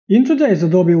In today's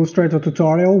Adobe Illustrator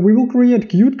tutorial, we will create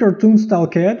cute cartoon-style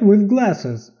cat with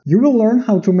glasses. You will learn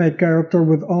how to make character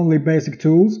with only basic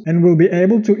tools and will be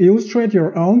able to illustrate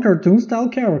your own cartoon-style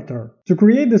character. To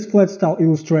create this flat-style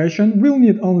illustration, we'll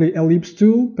need only ellipse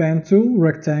tool, pen tool,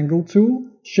 rectangle tool,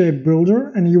 shape builder,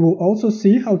 and you will also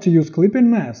see how to use clip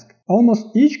and mask.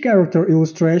 Almost each character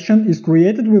illustration is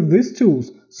created with these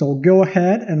tools, so go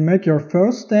ahead and make your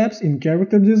first steps in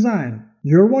character design.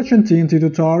 You're watching TNT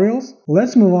Tutorials.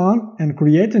 Let's move on and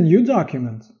create a new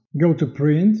document. Go to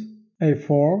Print,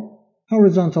 A4,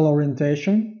 Horizontal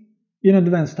Orientation. In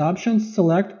Advanced Options,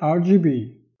 select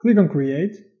RGB. Click on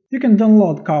Create. You can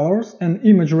download colors and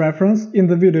image reference in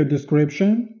the video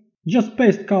description. Just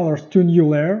paste colors to new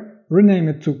layer, rename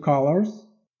it to Colors.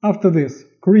 After this,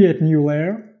 create new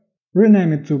layer,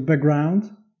 rename it to Background.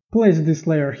 Place this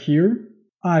layer here.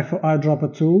 I for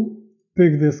eyedropper tool,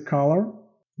 pick this color.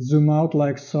 Zoom out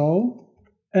like so,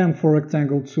 M for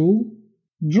rectangle tool,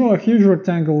 draw a huge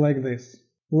rectangle like this,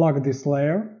 lock this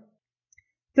layer,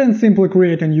 then simply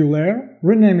create a new layer,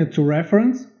 rename it to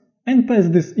reference, and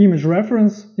paste this image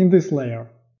reference in this layer.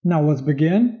 Now let's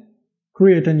begin.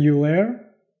 Create a new layer,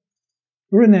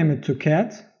 rename it to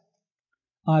cat,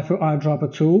 I for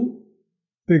eyedropper tool,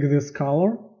 pick this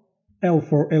color, L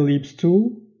for ellipse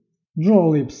tool, draw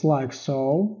ellipse like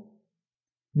so,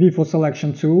 V for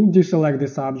selection tool, deselect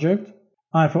this object,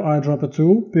 I for eyedropper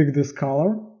tool, pick this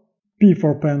color, P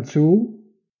for pen tool,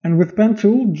 and with pen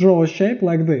tool draw a shape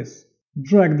like this.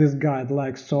 Drag this guide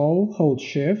like so, hold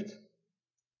shift,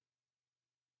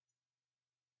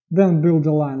 then build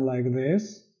a line like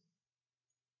this,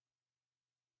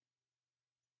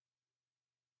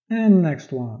 and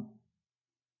next one.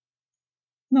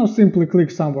 Now simply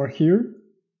click somewhere here,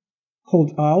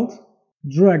 hold Alt,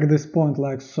 drag this point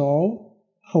like so,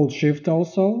 hold Shift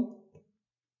also,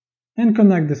 and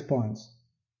connect these points.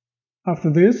 After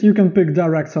this, you can pick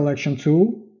Direct Selection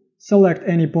tool, select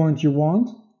any point you want,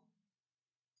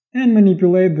 and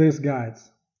manipulate these guides.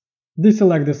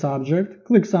 Deselect this object,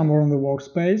 click somewhere on the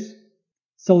workspace,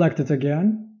 select it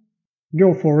again,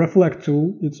 go for Reflect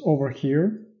tool, it's over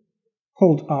here,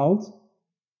 hold Alt,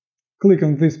 click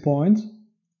on this point,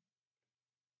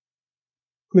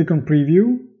 click on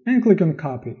Preview, and click on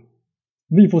Copy.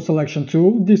 V for selection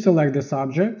tool, deselect this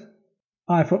object,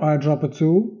 I for eyedropper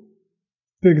tool,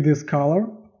 pick this color,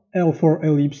 L for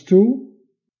ellipse tool,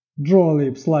 draw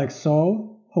ellipse like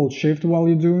so, hold shift while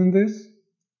you're doing this,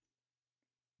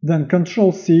 then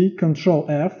Ctrl C, Ctrl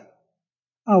F,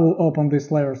 I will open this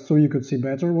layer so you could see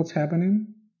better what's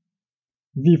happening,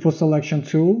 V for selection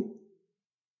tool,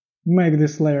 make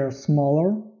this layer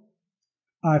smaller,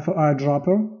 I for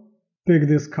eyedropper, pick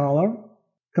this color,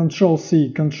 Ctrl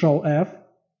C, Ctrl F,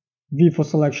 V for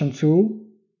selection tool,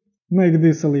 make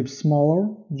this ellipse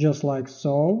smaller, just like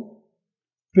so,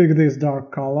 pick this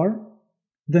dark color,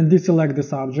 then deselect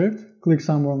this object, click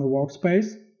somewhere on the workspace,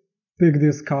 pick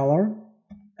this color,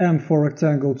 M for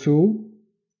rectangle tool,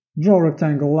 draw a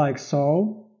rectangle like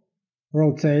so,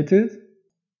 rotate it,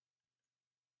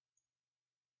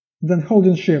 then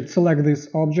holding Shift select this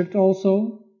object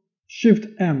also, Shift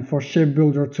M for shape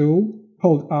builder tool,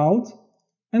 hold Alt,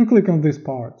 and click on this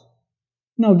part.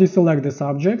 Now deselect this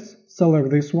object,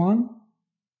 select this one,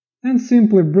 and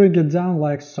simply bring it down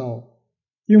like so.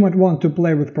 You might want to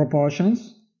play with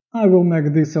proportions. I will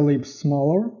make this ellipse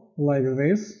smaller, like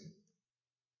this.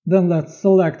 Then let's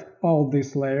select all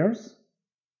these layers.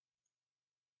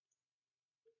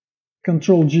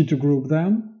 Ctrl G to group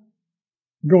them.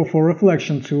 Go for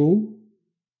Reflection tool,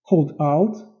 hold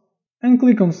Alt, and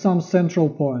click on some central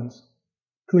points.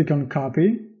 Click on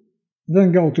Copy,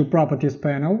 then go to Properties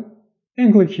panel,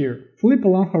 and click here, flip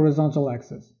along horizontal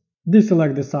axis.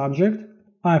 Deselect this object,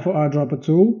 I for eyedropper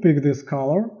tool, pick this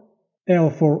color, L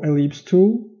for ellipse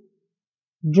tool,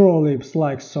 draw ellipse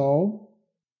like so.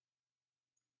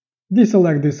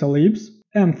 Deselect this ellipse,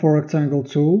 M for rectangle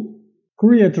tool,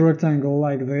 create a rectangle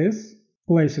like this,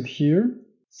 place it here,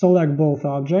 select both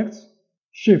objects,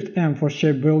 Shift M for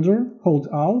shape builder, hold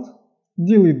Alt,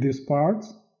 delete these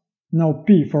parts. Now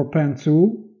P for pen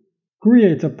tool,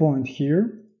 create a point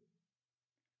here,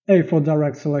 A for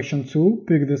direct selection tool,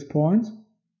 pick this point,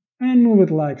 and move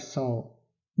it like so.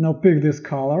 Now pick this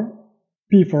color,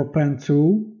 P for pen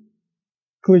tool,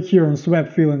 click here on Sweep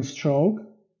Fill and Stroke,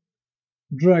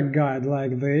 drag guide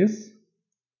like this,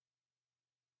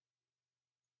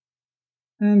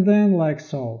 and then like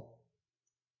so.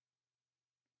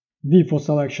 V for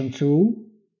selection tool,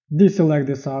 deselect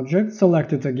this object,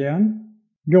 select it again,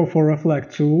 go for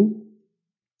Reflect tool,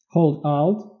 hold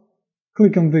Alt,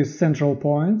 click on this central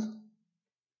point,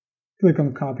 click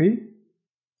on Copy,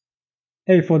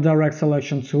 A for Direct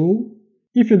Selection tool,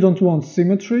 If you don't want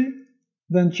symmetry,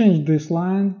 then change this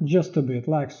line just a bit,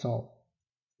 like so.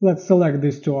 Let's select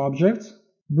these two objects,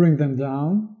 bring them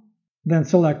down, then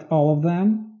select all of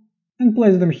them, and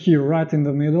place them here right in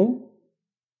the middle.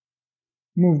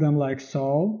 Move them like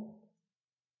so.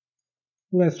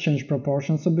 Let's change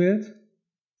proportions a bit.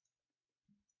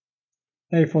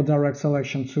 A for direct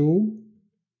selection tool.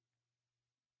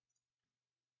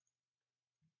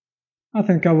 I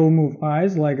think I will move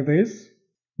eyes like this.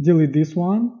 Delete this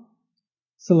one.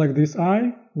 Select this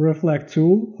eye, reflect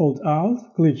tool, hold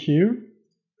Alt, click here,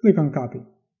 click on copy.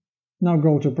 Now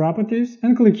go to properties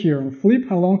and click here and flip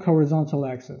along horizontal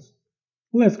axis.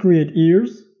 Let's create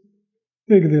ears.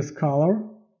 Pick this color,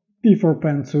 P for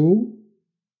pen tool,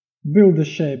 build the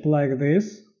shape like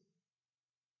this.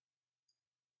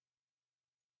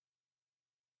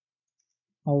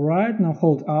 Alright, now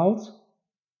hold Alt,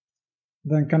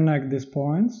 then connect these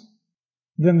points,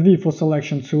 then V for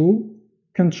selection tool,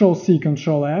 Ctrl C,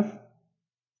 Ctrl F,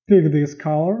 pick this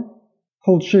color,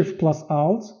 hold Shift plus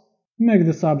Alt, make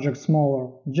this object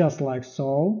smaller, just like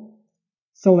so,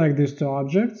 select these two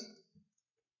objects,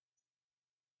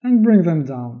 and bring them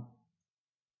down.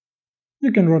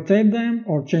 You can rotate them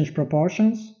or change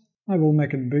proportions. I will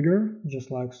make it bigger,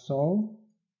 just like so.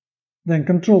 Then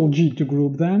Ctrl G to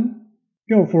group them,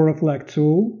 go for Reflect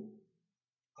tool,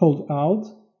 hold Alt,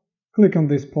 click on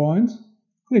this point,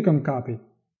 click on Copy.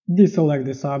 Deselect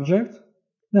this object,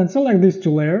 then select these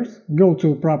two layers, go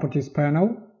to Properties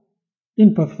panel,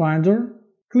 in Pathfinder,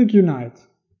 click Unite.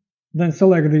 Then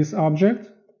select this object,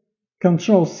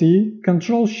 Ctrl C,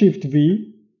 Ctrl Shift V.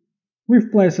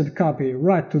 We've placed copy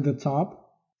right to the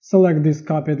top. Select this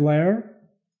copied layer,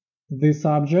 this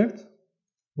object,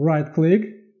 right-click,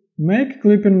 make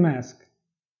clipping mask.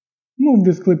 Move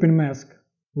this clipping mask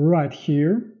right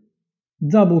here,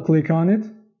 double-click on it.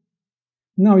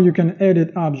 Now you can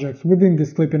edit objects within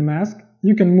this clipping mask.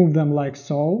 You can move them like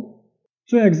so.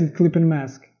 To exit clipping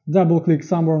mask, double-click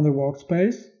somewhere on the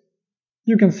workspace.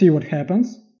 You can see what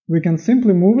happens. We can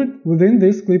simply move it within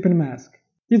this clipping mask.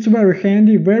 It's very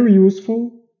handy, very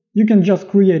useful. You can just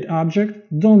create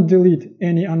object, don't delete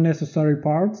any unnecessary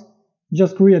parts,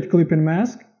 just create clipping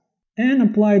mask and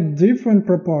apply different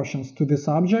proportions to this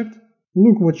object.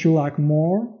 Look what you like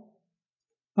more.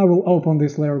 I will open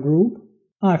this layer group,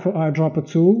 I for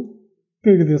eyedropper tool,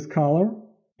 pick this color,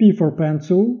 P for pen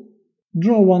tool,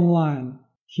 draw one line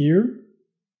here,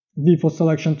 V for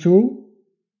selection tool,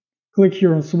 click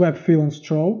here on Swap Fill and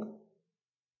Stroke,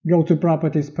 go to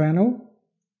Properties panel,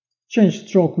 change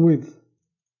stroke width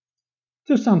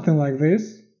to something like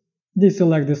this,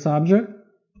 deselect this object,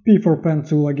 P for pen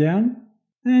tool again,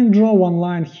 and draw one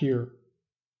line here.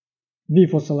 V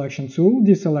for selection tool,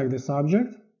 deselect this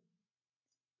object.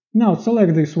 Now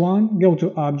select this one, go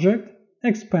to Object,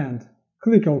 Expand,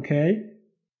 click OK.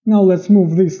 Now let's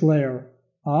move this layer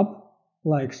up,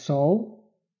 like so.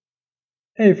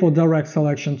 A for direct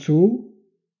selection tool.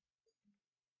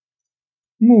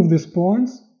 Move these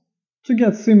points to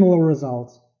get similar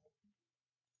results.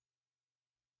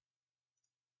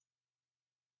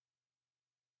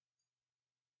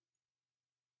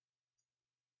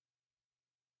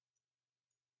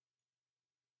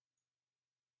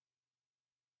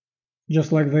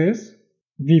 Just like this.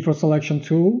 V for selection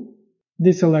tool,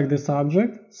 deselect this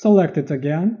object, select it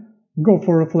again, go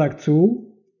for Reflect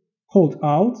tool, hold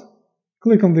Alt,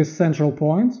 click on this central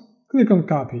point, click on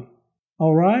Copy.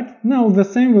 Alright, now the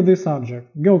same with this object.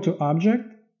 Go to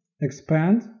Object,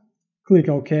 Expand, click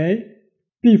OK,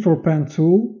 P for pen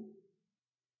tool,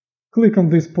 click on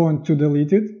this point to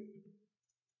delete it,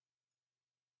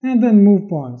 and then move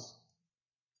points.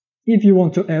 If you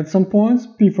want to add some points,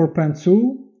 P for pen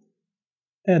tool,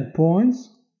 add points,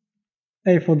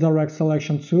 A for direct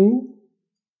selection tool,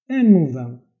 and move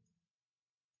them.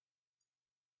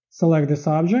 Select this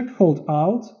object, hold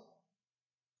Alt,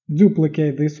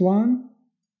 duplicate this one,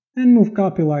 and move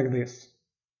copy like this.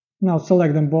 Now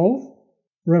select them both,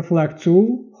 Reflect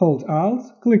tool, hold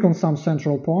Alt, click on some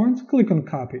central point, click on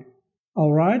copy.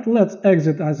 Alright, let's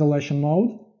exit isolation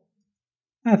mode.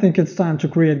 I think it's time to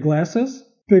create glasses.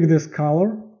 Pick this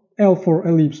color, L for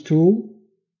ellipse tool,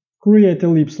 create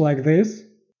ellipse like this,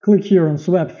 click here on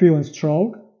Swap Fill and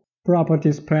Stroke,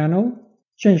 Properties panel,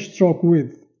 change stroke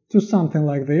width to something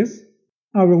like this.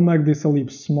 I will make this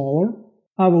ellipse smaller.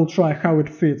 I will try how it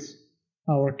fits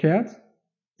our cat.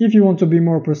 If you want to be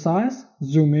more precise,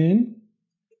 zoom in.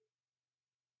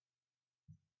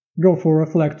 Go for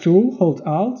Reflect tool, hold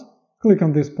Alt, click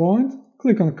on this point,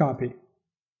 click on Copy.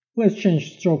 Let's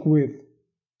change stroke width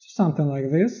to something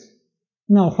like this.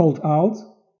 Now hold Alt,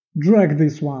 drag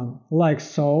this one like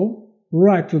so,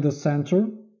 right to the center,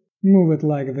 move it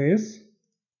like this,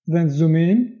 then zoom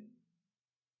in,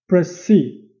 press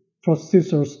C for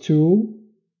scissors tool,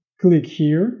 click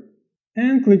here,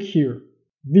 and click here,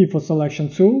 V for selection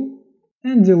tool,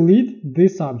 and delete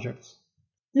these objects.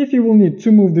 If you will need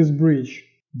to move this bridge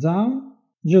down,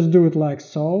 just do it like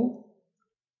so.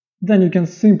 Then you can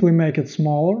simply make it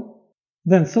smaller.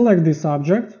 Then select this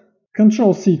object,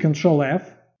 Ctrl-C,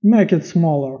 Ctrl-F, make it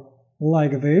smaller,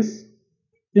 like this.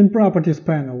 In Properties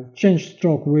panel, change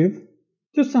stroke width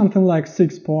to something like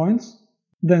 6 points.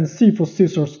 Then C for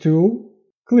scissors tool,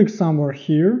 click somewhere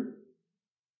here,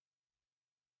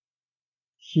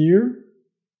 here,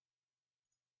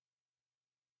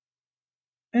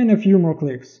 and a few more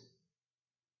clicks.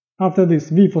 After this,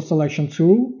 V for selection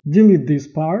tool, delete this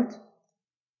part,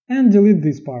 and delete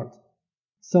this part.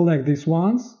 Select these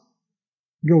ones,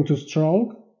 go to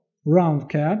stroke, round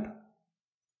cap,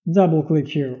 double click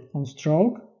here on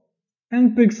stroke,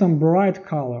 and pick some bright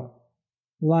color,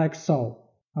 like so.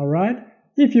 Alright,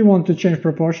 if you want to change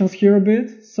proportions here a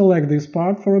bit, select this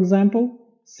part for example,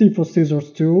 C for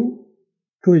scissors tool,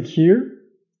 click here,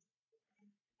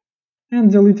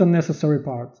 and delete unnecessary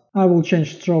part. I will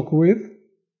change stroke width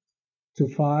to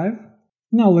 5.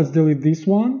 Now let's delete this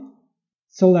one.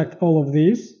 Select all of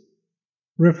these.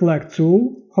 Reflect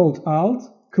tool, hold Alt,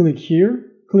 click here,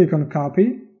 click on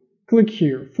copy, click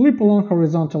here, flip along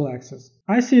horizontal axis.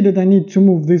 I see that I need to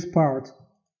move this part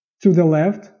to the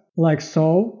left, like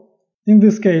so. In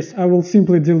this case, I will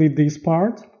simply delete this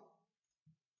part.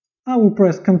 I will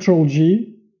press Ctrl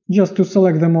G just to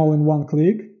select them all in one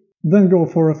click. Then go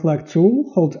for Reflect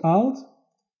tool, hold Alt,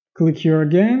 click here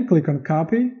again, click on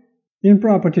copy. In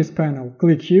Properties panel,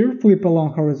 click here, flip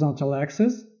along horizontal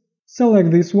axis,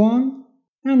 select this one,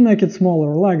 and make it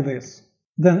smaller like this.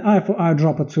 Then I for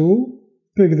eyedropper tool,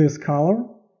 pick this color,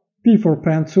 P for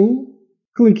pen tool,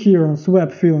 click here on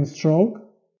Sweep Fill and Stroke,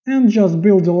 and just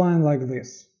build a line like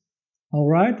this.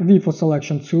 Alright, V for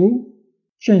selection tool,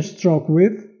 change stroke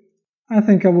width, I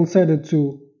think I will set it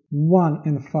to 1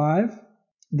 and 5,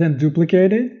 then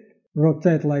duplicate it,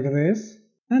 rotate like this,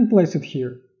 and place it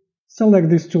here. Select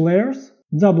these two layers,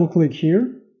 double click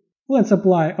here, let's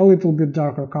apply a little bit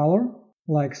darker color,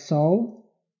 like so,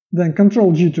 then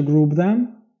Ctrl G to group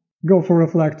them, go for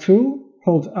Reflect tool,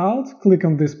 hold Alt, click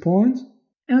on this point,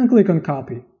 and click on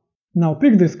copy. Now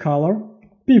pick this color,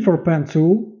 P for pen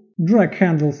tool, drag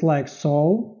handles like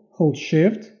so, hold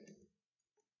Shift,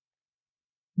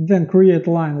 then create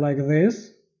line like this,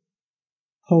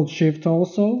 hold Shift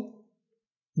also,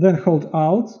 then hold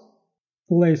Alt,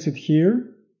 place it here,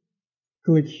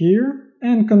 click here,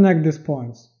 and connect these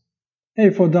points.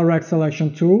 A for direct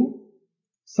selection tool,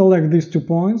 select these 2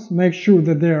 points, make sure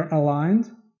that they are aligned,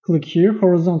 click here,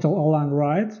 horizontal align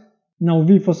right. Now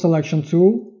V for selection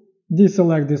tool,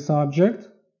 deselect this object,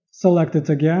 select it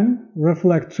again,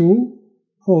 reflect tool,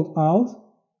 hold Alt,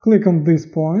 click on this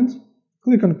point,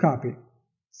 click on copy.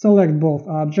 Select both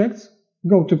objects,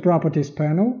 go to Properties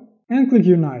panel, and click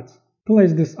Unite.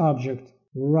 Place this object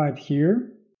right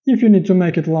here. If you need to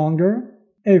make it longer,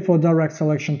 A for direct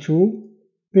selection tool,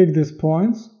 pick these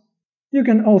points. You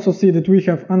can also see that we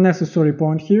have unnecessary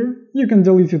point here. You can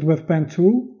delete it with pen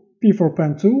tool, P for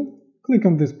pen tool, click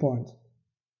on this point.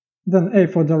 Then A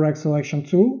for direct selection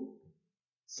tool,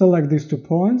 select these 2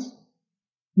 points,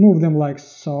 move them like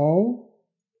so.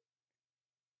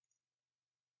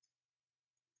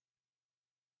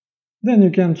 Then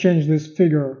you can change this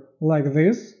figure like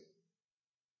this.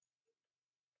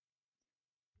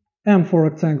 M for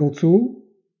rectangle tool,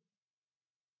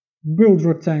 build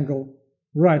rectangle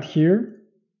right here,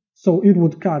 so it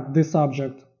would cut this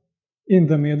object in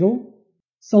the middle.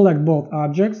 Select both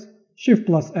objects, Shift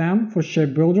plus M for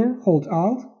shape builder, hold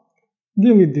Alt,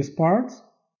 delete these parts,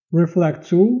 reflect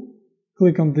tool,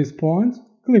 click on this point,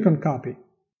 click on copy.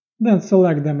 Then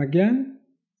select them again.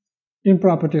 In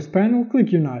Properties panel,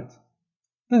 click Unite.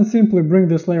 Then simply bring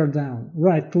this layer down,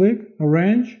 right click,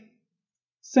 arrange,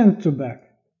 send to back.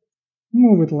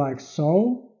 Move it like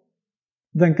so.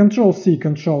 Then Ctrl C,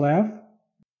 Ctrl F,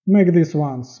 make this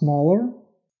one smaller,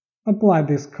 apply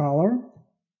this color,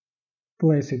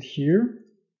 place it here.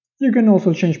 You can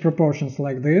also change proportions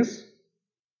like this.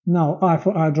 Now I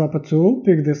for eyedropper tool,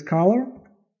 pick this color,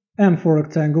 M for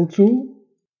rectangle tool,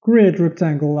 create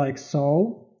rectangle like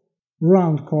so,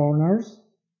 round corners,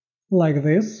 like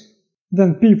this.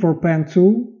 Then P for pen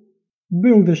tool,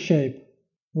 build a shape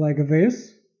like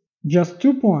this, just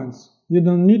 2 points, you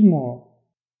don't need more,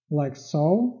 like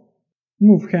so.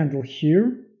 Move handle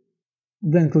here,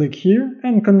 then click here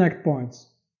and connect points.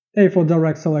 A for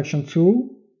direct selection tool,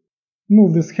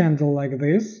 move this handle like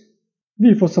this.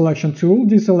 V for selection tool,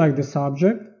 deselect this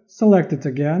object, select it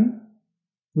again.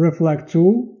 Reflect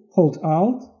tool, hold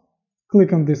Alt,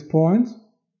 click on this point,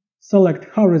 select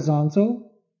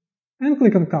Horizontal, and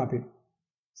click on Copy.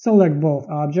 Select both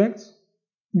objects,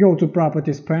 go to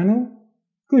Properties panel,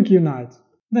 click Unite,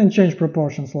 then change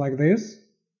proportions like this.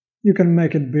 You can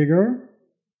make it bigger.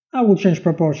 I will change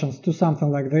proportions to something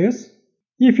like this.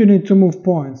 If you need to move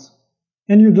points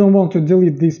and you don't want to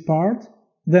delete this part,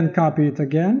 then copy it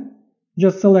again.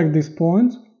 Just select this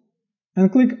point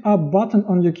and click Up button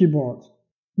on your keyboard.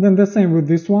 Then the same with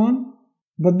this one,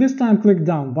 but this time click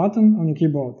Down button on your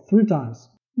keyboard 3 times.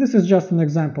 This is just an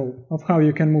example of how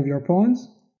you can move your points.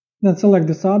 Then select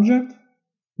this object,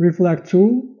 Reflect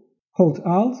tool, hold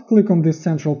Alt, click on this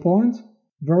central point,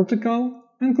 vertical,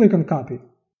 and click on Copy.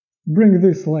 Bring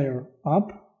this layer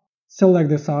up, select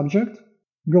this object,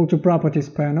 go to Properties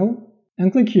panel,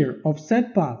 and click here,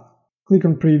 Offset Path. Click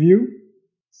on Preview,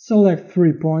 select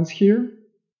 3 points here,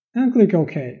 and click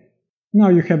OK. Now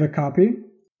you have a copy.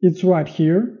 It's right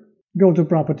here. Go to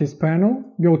Properties panel,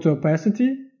 go to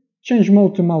Opacity, change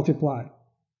mode to Multiply.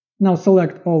 Now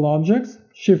select all objects,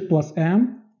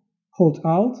 Shift+M, hold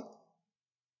Alt,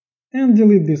 and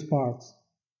delete these parts.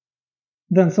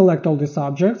 Then select all these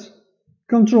objects,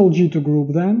 Ctrl-G to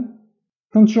group them,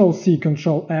 Ctrl-C,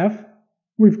 Ctrl-F.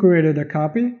 We've created a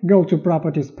copy. Go to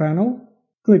Properties panel,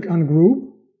 click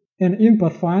Ungroup, and in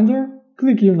Pathfinder,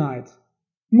 click Unite.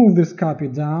 Move this copy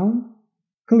down,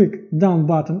 click Down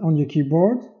button on your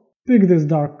keyboard, pick this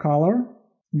dark color,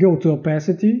 go to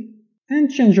Opacity, and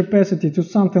change opacity to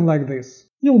something like this.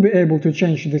 You'll be able to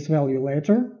change this value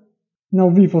later. Now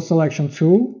V for Selection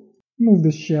tool, move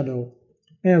this shadow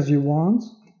as you want,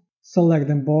 select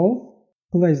them both,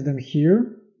 place them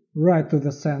here, right to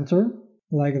the center,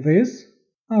 like this.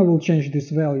 I will change this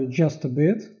value just a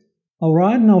bit.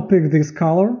 Alright, now pick this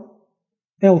color,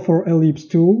 L for Ellipse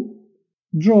tool,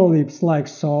 draw ellipse like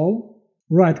so,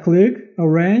 right-click,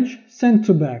 Arrange, Send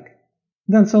to Back.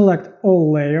 Then select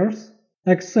all layers,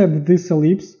 except this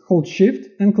ellipse, hold Shift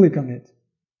and click on it.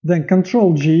 Then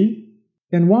Ctrl-G,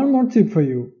 and one more tip for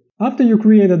you. After you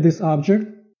created this object,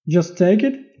 just take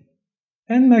it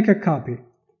and make a copy.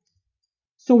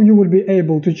 So you will be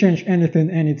able to change anything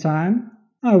anytime.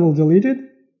 I will delete it,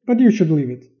 but you should leave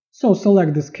it. So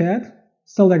select this cat,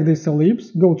 select this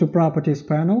ellipse, go to Properties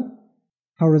panel,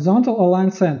 Horizontal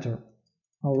Align Center.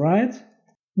 Alright,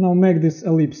 now make this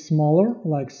ellipse smaller,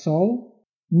 like so,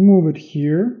 move it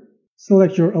here,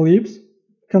 select your ellipse,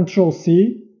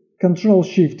 Ctrl-C,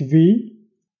 Ctrl-Shift-V,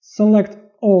 select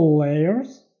all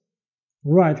layers,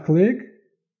 right-click,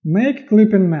 make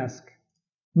Clip and Mask.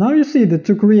 Now you see that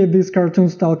to create this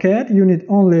cartoon-style cat you need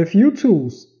only a few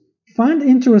tools. Find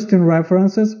interesting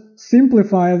references,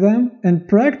 simplify them, and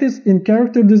practice in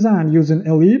character design using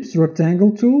Ellipse,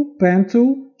 Rectangle tool, Pen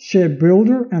tool, Shape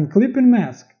Builder, and Clip and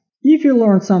Mask. If you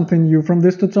learned something new from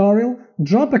this tutorial,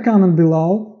 drop a comment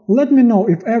below, let me know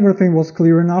if everything was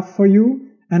clear enough for you,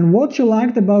 and what you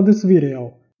liked about this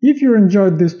video. If you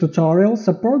enjoyed this tutorial,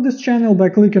 support this channel by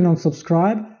clicking on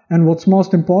subscribe, and what's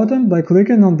most important, by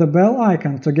clicking on the bell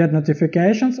icon to get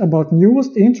notifications about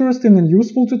newest interesting and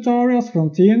useful tutorials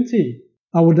from TNT.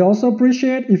 I would also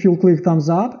appreciate if you'll click thumbs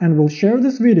up and will share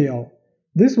this video.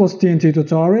 This was TNT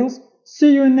Tutorials,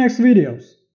 see you in next videos!